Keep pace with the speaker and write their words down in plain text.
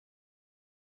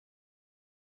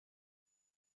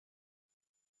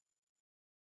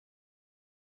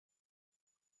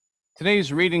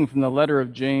Today's reading from the letter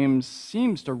of James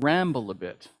seems to ramble a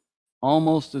bit,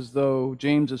 almost as though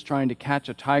James is trying to catch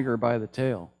a tiger by the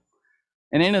tail.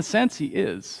 And in a sense, he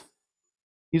is.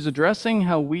 He's addressing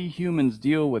how we humans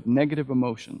deal with negative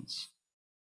emotions.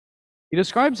 He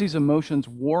describes these emotions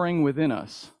warring within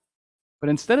us, but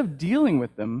instead of dealing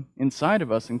with them inside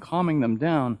of us and calming them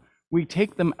down, we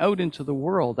take them out into the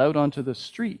world, out onto the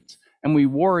streets, and we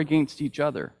war against each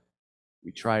other.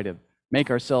 We try to make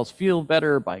ourselves feel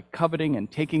better by coveting and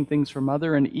taking things from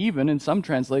others, and even in some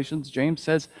translations, James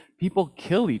says people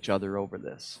kill each other over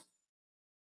this.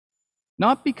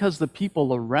 Not because the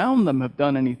people around them have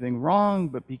done anything wrong,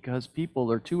 but because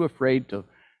people are too afraid to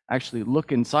actually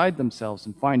look inside themselves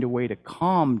and find a way to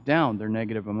calm down their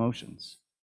negative emotions.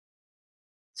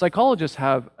 Psychologists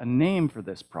have a name for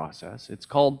this process. It's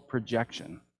called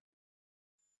projection.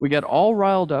 We get all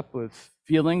riled up with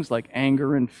feelings like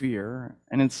anger and fear,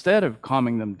 and instead of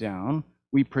calming them down,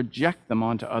 we project them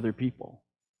onto other people.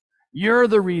 You're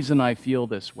the reason I feel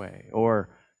this way, or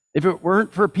if it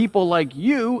weren't for people like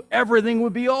you, everything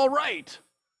would be all right.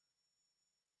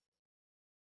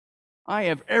 I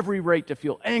have every right to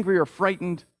feel angry or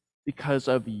frightened because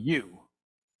of you.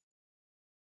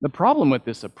 The problem with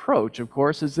this approach, of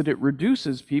course, is that it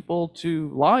reduces people to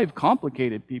live,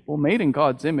 complicated people made in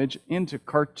God's image into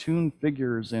cartoon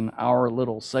figures in our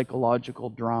little psychological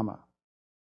drama.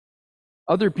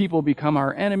 Other people become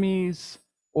our enemies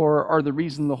or are the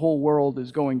reason the whole world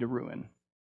is going to ruin.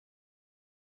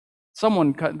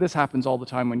 This happens all the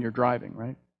time when you're driving,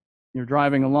 right? You're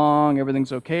driving along,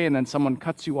 everything's okay, and then someone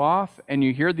cuts you off, and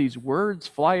you hear these words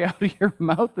fly out of your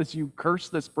mouth as you curse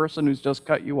this person who's just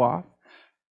cut you off.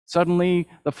 Suddenly,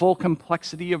 the full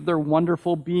complexity of their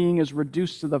wonderful being is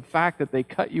reduced to the fact that they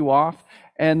cut you off,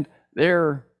 and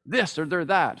they're this or they're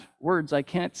that. Words I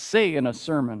can't say in a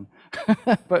sermon,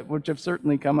 but which have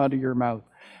certainly come out of your mouth.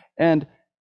 And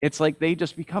it's like they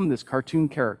just become this cartoon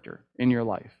character in your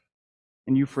life,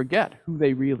 and you forget who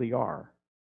they really are.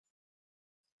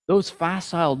 Those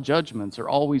facile judgments are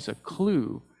always a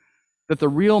clue that the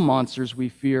real monsters we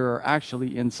fear are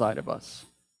actually inside of us,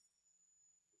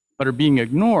 but are being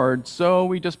ignored, so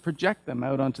we just project them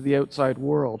out onto the outside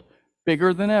world,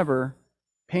 bigger than ever,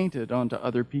 painted onto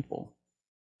other people.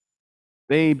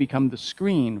 They become the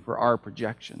screen for our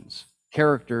projections,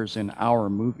 characters in our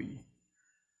movie.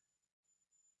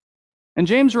 And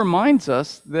James reminds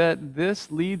us that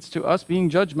this leads to us being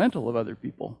judgmental of other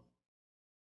people.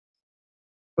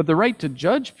 But the right to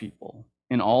judge people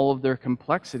in all of their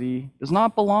complexity does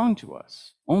not belong to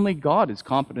us. Only God is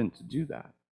competent to do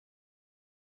that.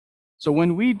 So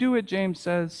when we do it, James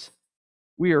says,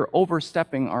 we are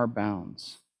overstepping our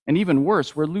bounds. And even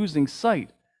worse, we're losing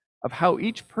sight of how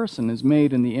each person is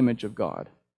made in the image of God.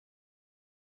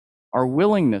 Our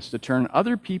willingness to turn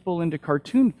other people into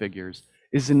cartoon figures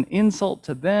is an insult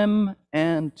to them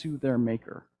and to their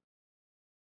maker.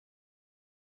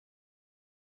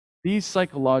 These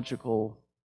psychological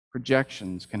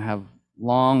projections can have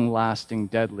long-lasting,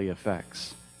 deadly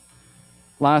effects.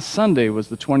 Last Sunday was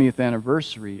the 20th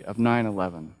anniversary of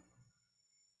 9/11.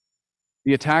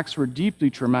 The attacks were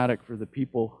deeply traumatic for the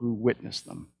people who witnessed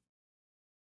them.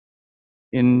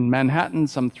 In Manhattan,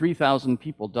 some 3,000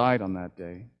 people died on that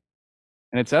day,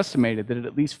 and it's estimated that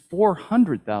at least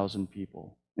 400,000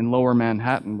 people in Lower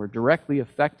Manhattan were directly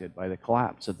affected by the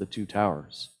collapse of the two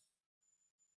towers.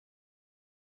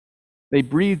 They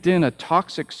breathed in a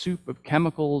toxic soup of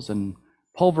chemicals and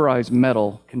pulverized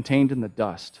metal contained in the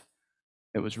dust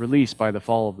that was released by the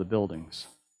fall of the buildings.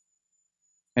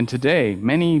 And today,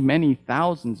 many, many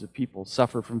thousands of people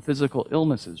suffer from physical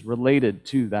illnesses related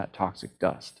to that toxic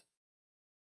dust.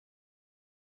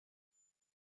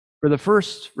 For the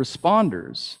first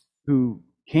responders who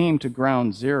came to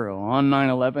ground zero on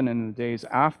 9/11 and in the days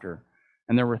after,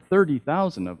 and there were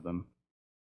 30,000 of them,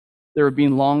 there have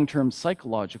been long-term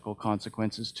psychological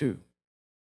consequences too.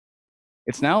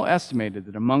 It's now estimated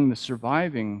that among the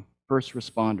surviving first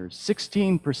responders,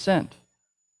 16%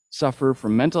 suffer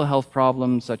from mental health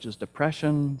problems such as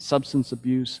depression, substance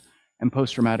abuse, and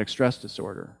post-traumatic stress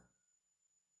disorder.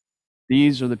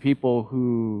 These are the people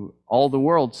who all the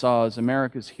world saw as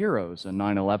America's heroes in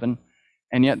 9/11,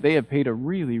 and yet they have paid a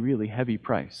really, really heavy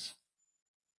price.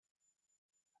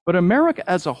 But America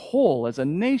as a whole, as a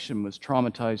nation, was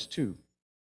traumatized too.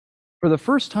 For the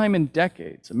first time in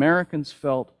decades, Americans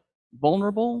felt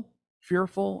vulnerable,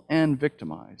 fearful, and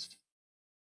victimized.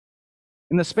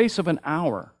 In the space of an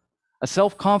hour, a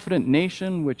self-confident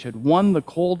nation which had won the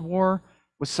Cold War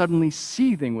was suddenly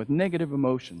seething with negative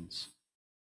emotions.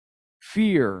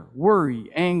 Fear,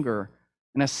 worry, anger,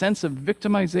 and a sense of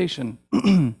victimization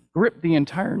gripped the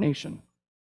entire nation.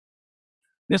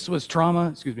 This was trauma,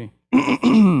 excuse me.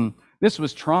 This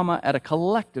was trauma at a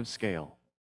collective scale.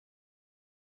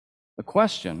 The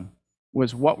question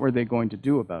was, what were they going to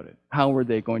do about it? How were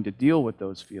they going to deal with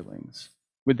those feelings?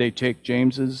 Would they take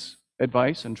James's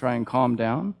advice and try and calm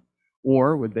down,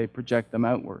 or would they project them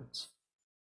outwards?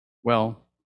 Well,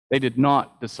 they did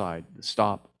not decide to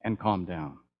stop and calm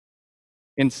down.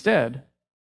 Instead,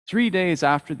 3 days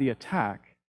after the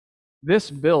attack,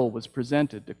 this bill was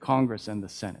presented to Congress and the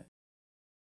Senate.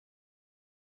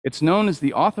 It's known as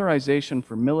the Authorization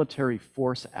for Military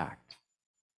Force Act.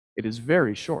 It is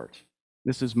very short.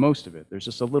 This is most of it. There's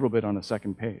just a little bit on the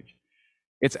second page.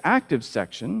 Its active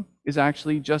section is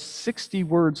actually just 60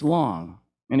 words long,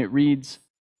 and it reads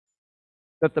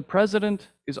that the President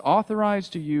is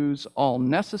authorized to use all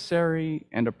necessary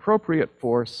and appropriate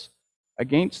force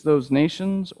against those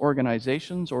nations,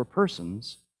 organizations, or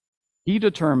persons he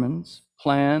determines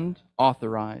planned,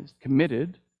 authorized,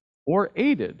 committed, or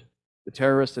aided the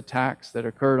terrorist attacks that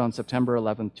occurred on September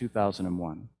 11,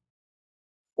 2001,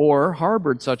 or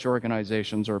harbored such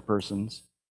organizations or persons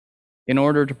in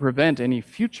order to prevent any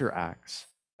future acts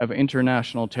of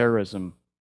international terrorism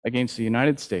against the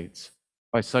United States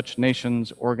by such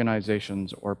nations,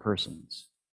 organizations, or persons.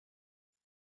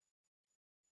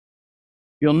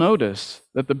 You'll notice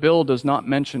that the bill does not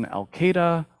mention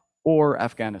Al-Qaeda or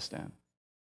Afghanistan.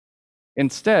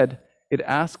 Instead, it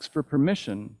asks for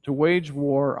permission to wage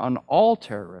war on all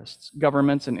terrorists,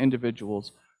 governments, and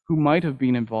individuals who might have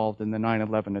been involved in the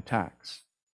 9/11 attacks.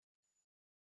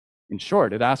 In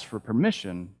short, it asks for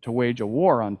permission to wage a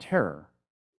war on terror.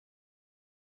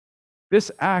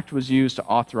 This act was used to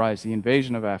authorize the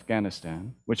invasion of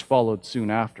Afghanistan, which followed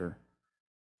soon after.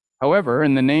 However,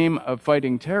 in the name of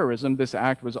fighting terrorism, this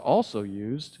act was also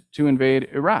used to invade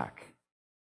Iraq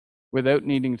without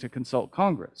needing to consult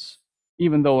Congress,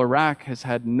 even though Iraq has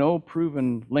had no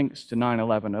proven links to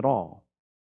 9/11 at all.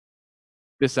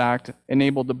 This act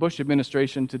enabled the Bush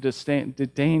administration to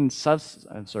detain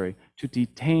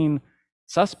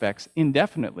suspects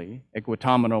indefinitely at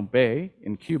Guantanamo Bay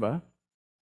in Cuba.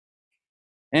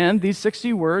 And these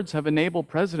 60 words have enabled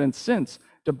presidents since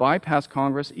to bypass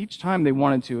Congress each time they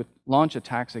wanted to launch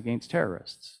attacks against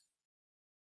terrorists.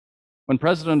 When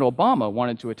President Obama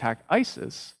wanted to attack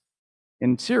ISIS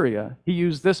in Syria, he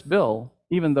used this bill,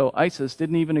 even though ISIS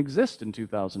didn't even exist in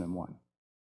 2001.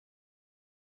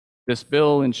 This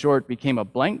bill, in short, became a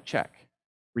blank check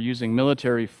for using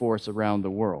military force around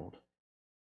the world.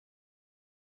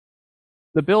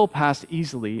 The bill passed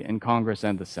easily in Congress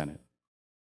and the Senate.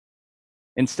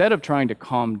 Instead of trying to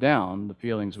calm down the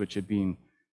feelings which had been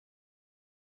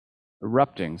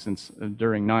erupting since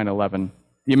during 9/11,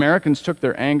 the Americans took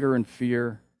their anger and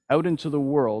fear out into the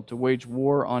world to wage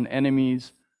war on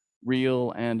enemies,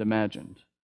 real and imagined.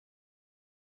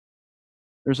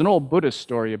 There's an old Buddhist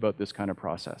story about this kind of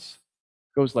process.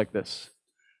 It goes like this.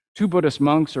 2 Buddhist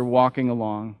monks are walking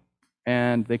along,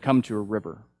 and they come to a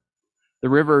river. The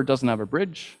river doesn't have a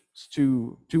bridge. It's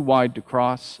too wide to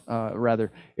cross.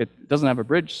 It doesn't have a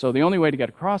bridge, so the only way to get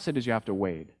across it is you have to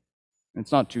wade. And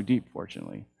it's not too deep,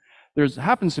 fortunately. There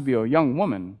happens to be a young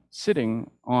woman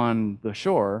sitting on the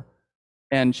shore,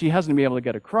 and she hasn't been able to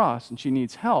get across, and she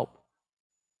needs help.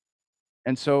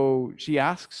 And so she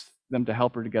asks them to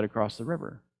help her to get across the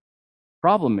river.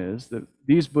 Problem is that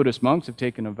these Buddhist monks have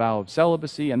taken a vow of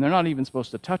celibacy, and they're not even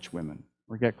supposed to touch women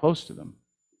or get close to them.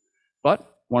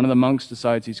 But one of the monks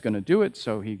decides he's going to do it,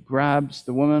 so he grabs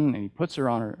the woman and he puts her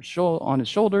on his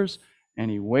shoulders, and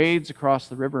he wades across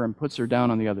the river and puts her down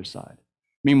on the other side.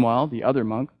 Meanwhile, the other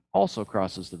monk also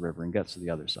crosses the river and gets to the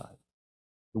other side.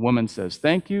 The woman says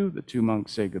thank you, the 2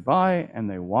 monks say goodbye, and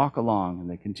they walk along and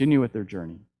they continue with their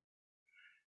journey.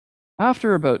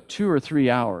 After about 2 or 3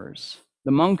 hours,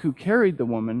 the monk who carried the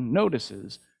woman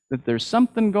notices that there's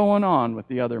something going on with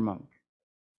the other monk.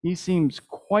 He seems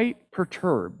quite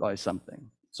perturbed by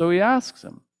something. So he asks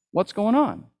him, what's going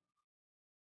on?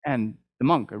 And the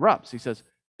monk erupts. He says,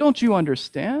 don't you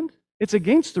understand? It's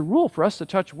against the rule for us to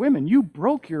touch women. You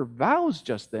broke your vows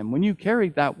just then when you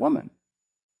carried that woman.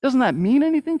 Doesn't that mean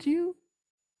anything to you?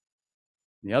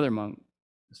 The other monk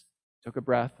just took a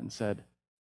breath and said,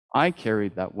 I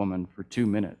carried that woman for 2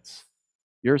 minutes.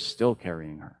 You're still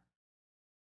carrying her.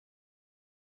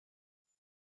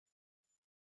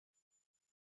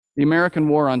 The American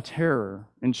war on terror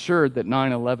ensured that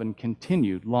 9/11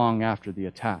 continued long after the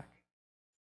attack.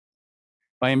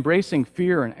 By embracing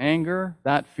fear and anger,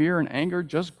 that fear and anger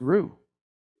just grew.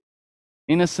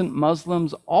 Innocent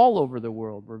Muslims all over the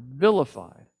world were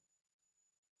vilified.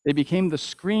 They became the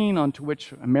screen onto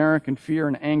which American fear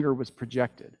and anger was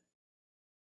projected.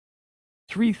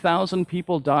 3,000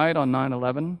 people died on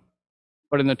 9/11.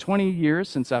 But in the 20 years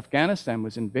since Afghanistan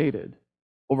was invaded,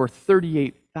 over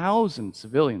 38,000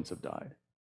 civilians have died.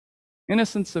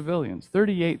 Innocent civilians,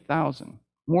 38,000,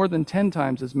 more than 10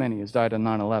 times as many as died on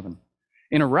 9/11.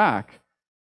 In Iraq,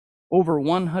 over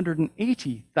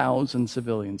 180,000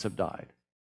 civilians have died.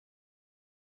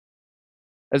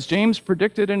 As James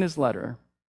predicted in his letter,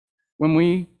 when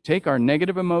we take our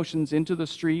negative emotions into the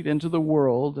street, into the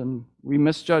world, and we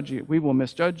will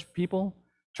misjudge people,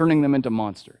 turning them into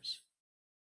monsters.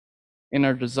 In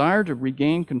our desire to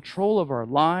regain control of our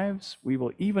lives, we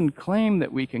will even claim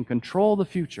that we can control the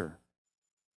future.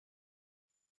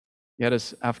 Yet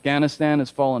as Afghanistan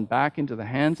has fallen back into the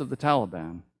hands of the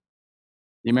Taliban,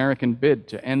 the American bid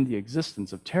to end the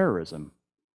existence of terrorism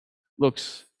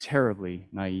looks terribly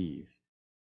naive.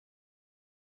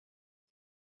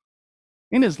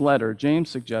 In his letter, James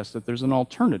suggests that there's an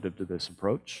alternative to this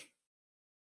approach,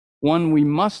 one we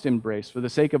must embrace for the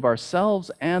sake of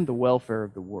ourselves and the welfare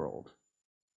of the world.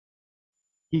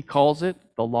 He calls it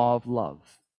the law of love.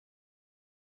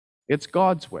 It's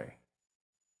God's way.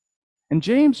 And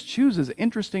James chooses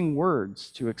interesting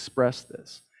words to express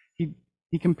this.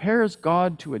 He compares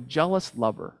God to a jealous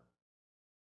lover,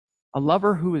 a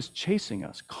lover who is chasing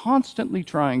us, constantly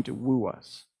trying to woo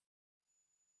us.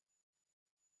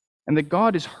 And that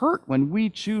God is hurt when we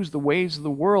choose the ways of the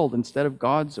world instead of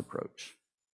God's approach.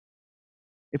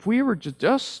 If we were to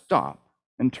just stop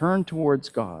and turn towards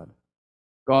God,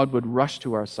 God would rush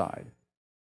to our side.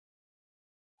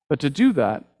 But to do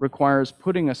that requires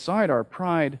putting aside our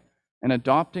pride and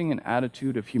adopting an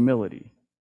attitude of humility.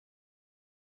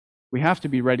 We have to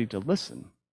be ready to listen,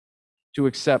 to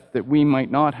accept that we might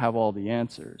not have all the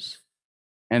answers,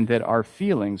 and that our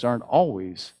feelings aren't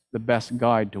always the best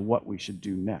guide to what we should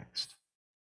do next.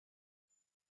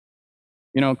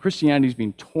 You know, Christianity's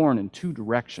been torn in two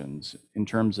directions in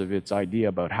terms of its idea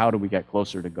about how do we get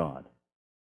closer to God.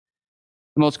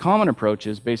 The most common approach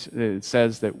is basically, it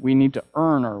says that we need to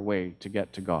earn our way to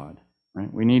get to God.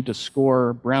 Right? We need to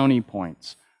score brownie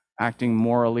points, acting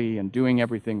morally and doing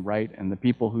everything right, and the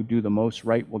people who do the most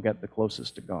right will get the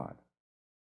closest to God.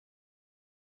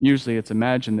 Usually it's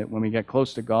imagined that when we get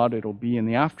close to God, it'll be in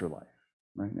the afterlife,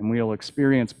 right? And we'll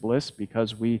experience bliss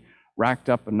because we racked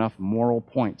up enough moral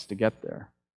points to get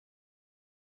there.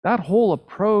 That whole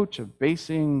approach of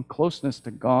basing closeness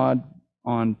to God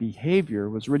on behavior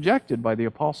was rejected by the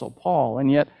Apostle Paul, and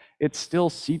yet it still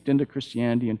seeped into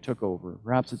Christianity and took over.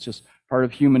 Perhaps it's just part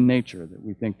of human nature that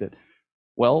we think that,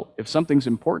 well, if something's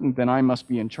important, then I must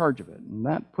be in charge of it. And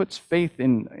that puts faith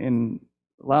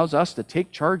allows us to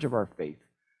take charge of our faith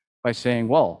by saying,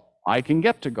 well, I can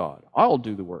get to God. I'll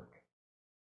do the work.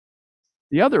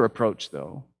 The other approach,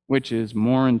 though, which is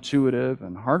more intuitive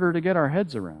and harder to get our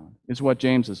heads around, is what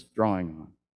James is drawing on.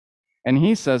 And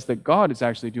he says that God is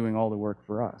actually doing all the work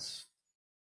for us.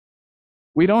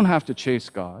 We don't have to chase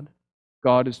God.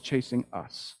 God is chasing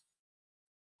us.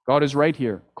 God is right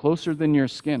here, closer than your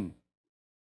skin,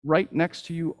 right next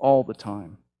to you all the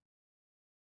time.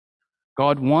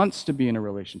 God wants to be in a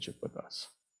relationship with us.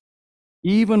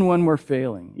 Even when we're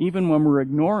failing, even when we're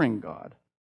ignoring God,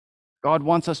 God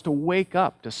wants us to wake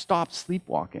up, to stop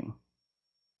sleepwalking.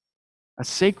 A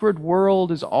sacred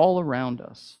world is all around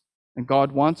us, and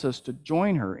God wants us to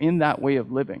join her in that way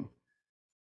of living,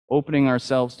 opening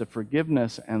ourselves to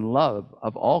forgiveness and love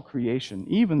of all creation,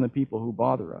 even the people who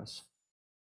bother us.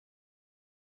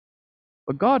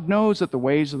 But God knows that the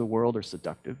ways of the world are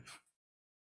seductive,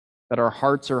 that our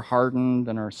hearts are hardened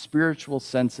and our spiritual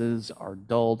senses are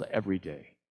dulled every day.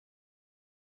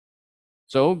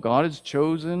 So God has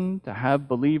chosen to have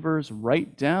believers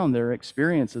write down their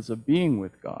experiences of being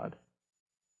with God,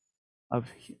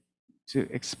 to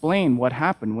explain what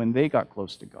happened when they got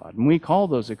close to God. And we call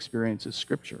those experiences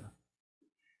Scripture.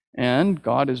 And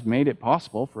God has made it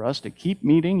possible for us to keep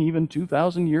meeting even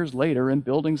 2,000 years later in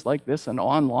buildings like this and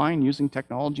online using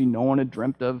technology no one had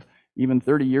dreamt of even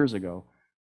 30 years ago,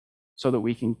 so that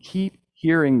we can keep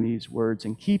hearing these words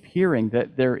and keep hearing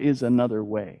that there is another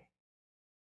way.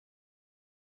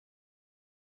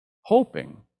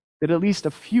 Hoping that at least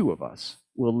a few of us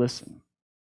will listen.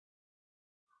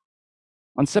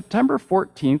 On September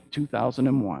 14th,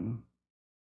 2001,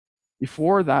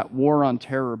 before that War on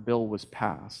Terror bill was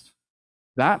passed,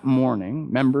 that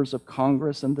morning, members of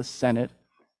Congress and the Senate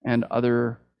and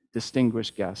other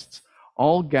distinguished guests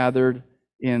all gathered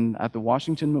at the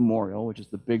Washington Memorial, which is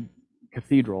the big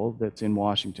cathedral that's in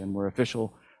Washington where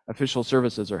official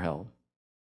services are held.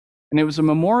 And it was a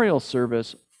memorial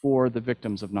service for the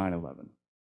victims of 9/11.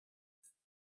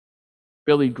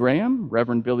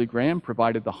 Reverend Billy Graham,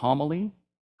 provided the homily,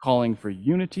 calling for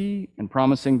unity and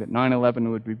promising that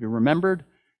 9/11 would be remembered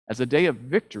as a day of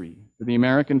victory for the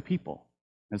American people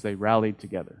as they rallied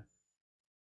together.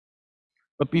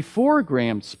 But before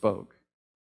Graham spoke,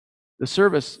 the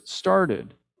service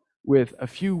started with a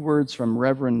few words from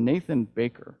Reverend Nathan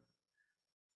Baker.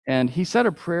 And he said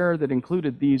a prayer that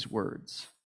included these words: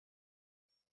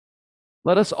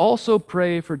 "Let us also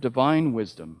pray for divine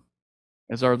wisdom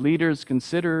as our leaders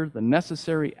consider the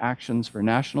necessary actions for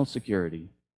national security,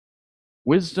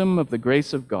 wisdom of the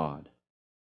grace of God,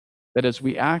 that as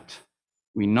we act,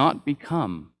 we not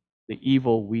become the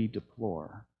evil we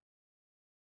deplore."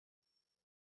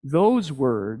 Those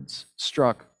words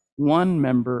struck one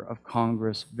member of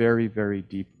Congress very, very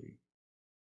deeply.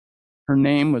 Her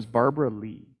name was Barbara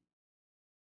Lee.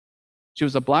 She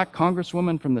was a Black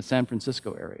congresswoman from the San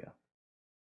Francisco area.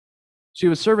 She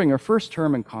was serving her first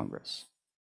term in Congress.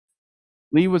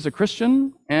 Lee was a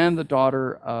Christian and the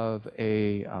daughter of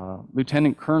a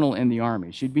lieutenant colonel in the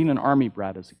Army. She'd been an Army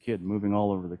brat as a kid, moving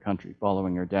all over the country,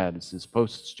 following her dad as his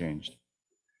posts changed.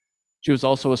 She was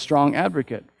also a strong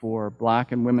advocate for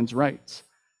Black and women's rights.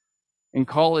 In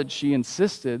college, she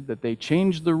insisted that they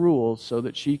change the rules so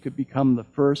that she could become the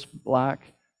first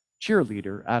Black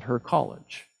cheerleader at her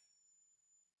college.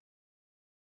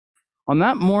 On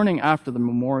that morning after the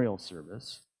memorial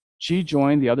service, she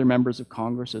joined the other members of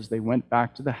Congress as they went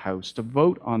back to the House to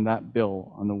vote on that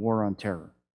bill on the war on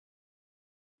terror.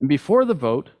 And before the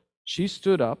vote, she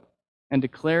stood up and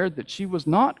declared that she was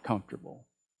not comfortable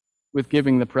with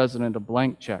giving the president a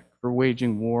blank check for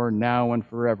waging war now and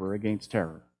forever against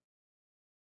terror.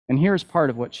 And here's part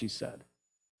of what she said.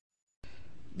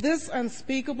 "This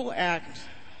unspeakable act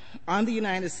on the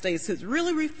United States has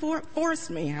really forced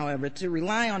me, however, to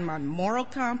rely on my moral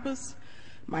compass,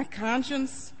 my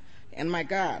conscience, and my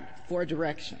God for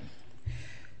direction.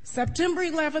 September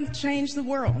 11th changed the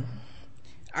world.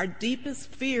 Our deepest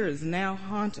fears now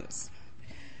haunt us.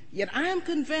 Yet I am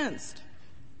convinced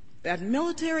that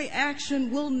military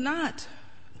action will not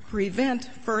prevent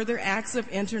further acts of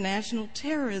international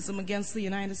terrorism against the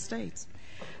United States.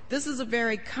 This is a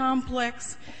very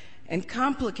complex and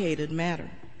complicated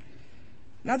matter.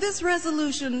 Now, this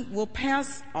resolution will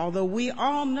pass, although we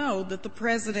all know that the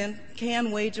president can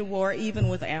wage a war even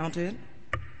without it.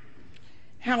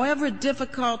 However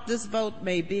difficult this vote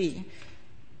may be,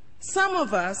 some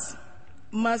of us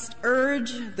must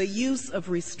urge the use of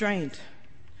restraint.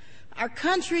 Our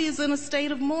country is in a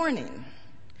state of mourning.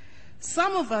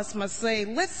 Some of us must say,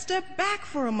 let's step back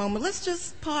for a moment. Let's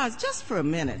just pause just for a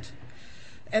minute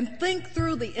and think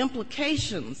through the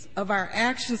implications of our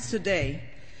actions today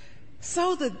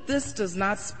so that this does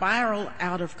not spiral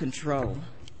out of control.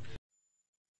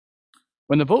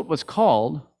 When the vote was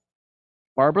called,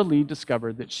 Barbara Lee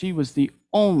discovered that she was the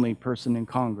only person in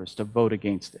Congress to vote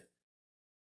against it.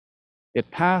 It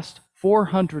passed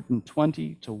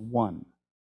 420 to 1.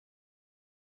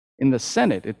 In the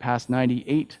Senate, it passed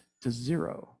 98 to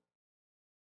 0.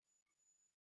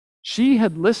 She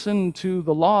had listened to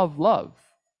the law of love,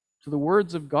 to the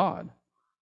words of God,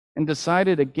 and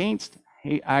decided against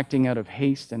acting out of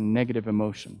haste and negative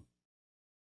emotion.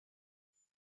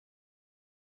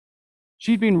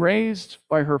 She'd been raised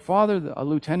by her father, a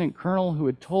lieutenant colonel, who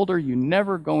had told her, you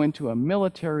never go into a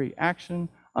military action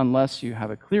unless you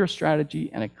have a clear strategy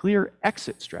and a clear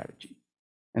exit strategy.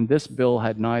 And this bill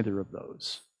had neither of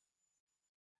those.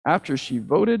 After she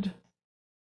voted,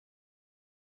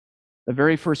 the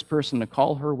very first person to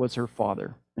call her was her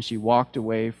father, and she walked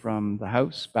away from the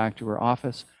house back to her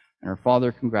office, and her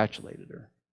father congratulated her.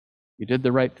 You did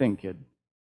the right thing, kid.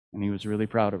 And he was really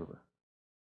proud of her.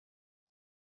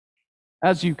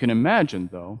 As you can imagine,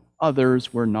 though,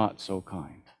 others were not so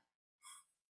kind.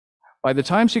 By the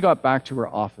time she got back to her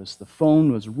office, the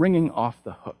phone was ringing off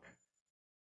the hook.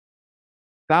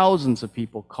 Thousands of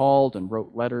people called and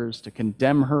wrote letters to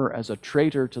condemn her as a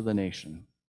traitor to the nation.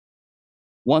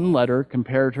 One letter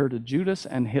compared her to Judas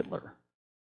and Hitler.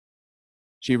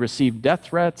 She received death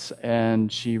threats,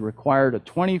 and she required a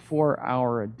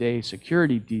 24-hour-a-day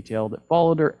security detail that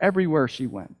followed her everywhere she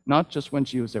went, not just when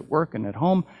she was at work and at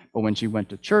home, but when she went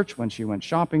to church, when she went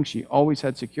shopping. She always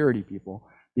had security people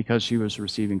because she was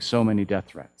receiving so many death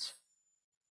threats.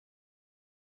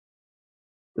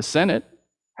 The Senate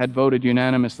had voted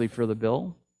unanimously for the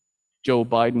bill. Joe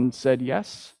Biden said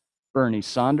yes. Bernie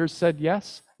Sanders said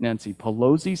yes. Nancy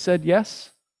Pelosi said yes.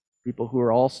 People who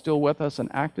are all still with us and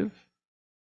active.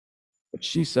 But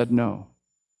she said no.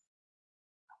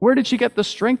 Where did she get the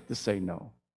strength to say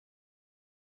no?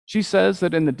 She says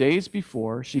that in the days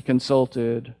before, she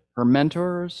consulted her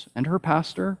mentors and her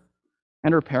pastor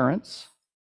and her parents.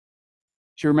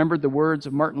 She remembered the words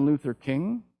of Martin Luther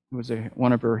King, who was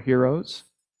one of her heroes.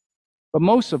 But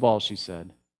most of all, she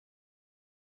said,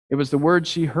 It was the words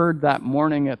she heard that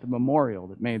morning at the memorial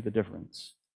that made the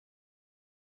difference.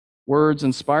 Words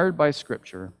inspired by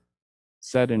Scripture,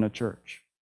 said in a church.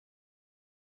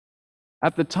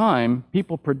 At the time,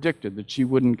 people predicted that she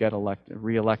wouldn't get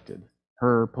reelected.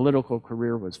 Her political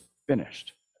career was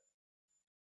finished.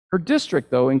 Her district,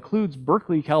 though, includes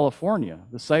Berkeley, California,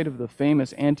 the site of the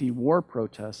famous anti-war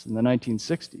protests in the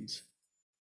 1960s.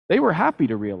 They were happy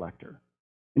to reelect her,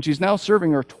 and she's now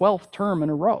serving her 12th term in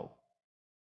a row.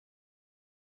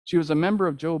 She was a member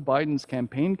of Joe Biden's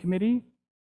campaign committee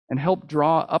and helped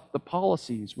draw up the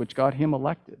policies which got him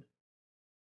elected.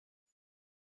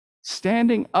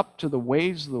 Standing up to the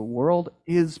ways of the world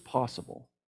is possible.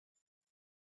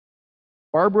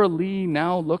 Barbara Lee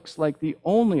now looks like the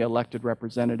only elected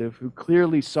representative who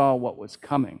clearly saw what was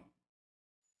coming.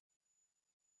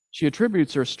 She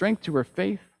attributes her strength to her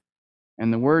faith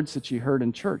and the words that she heard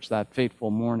in church that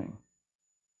fateful morning.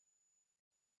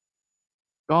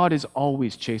 God is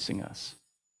always chasing us,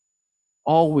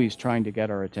 always trying to get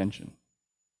our attention.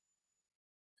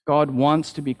 God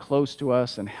wants to be close to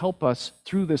us and help us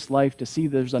through this life to see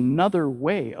there's another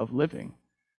way of living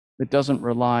that doesn't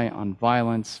rely on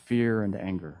violence, fear, and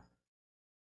anger.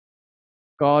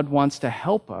 God wants to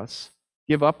help us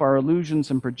give up our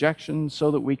illusions and projections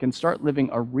so that we can start living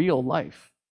a real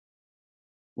life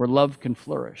where love can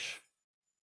flourish.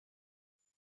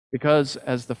 Because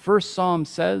as the first psalm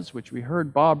says, which we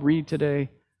heard Bob read today,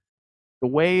 the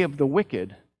way of the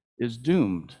wicked is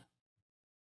doomed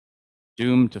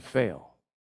to fail.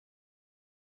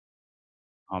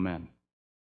 Amen.